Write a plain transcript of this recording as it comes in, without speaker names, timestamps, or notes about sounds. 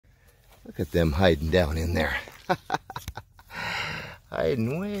Look at them hiding down in there.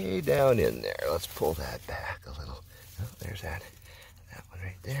 Hiding way down in there. Let's pull that back a little. Oh, there's that one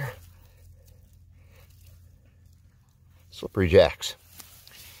right there. Slippery jacks.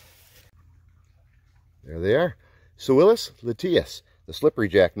 There they are. Suillus luteus, the slippery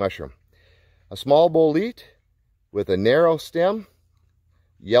jack mushroom. A small bolete with a narrow stem,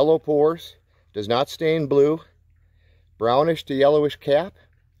 yellow pores, does not stain blue, brownish to yellowish cap,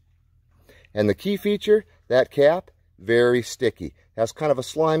 and the key feature, that cap, very sticky. Has kind of a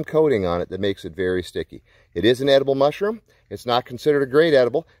slime coating on it that makes it very sticky. It is an edible mushroom. It's not considered a great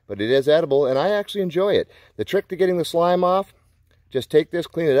edible, but it is edible, and I actually enjoy it. The trick to getting the slime off, just take this,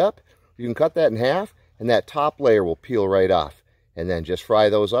 clean it up. You can cut that in half, and that top layer will peel right off. And then just fry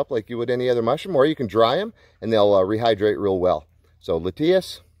those up like you would any other mushroom, or you can dry them, and they'll rehydrate real well. So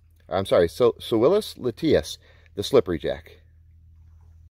Suillus luteus, the slippery jack.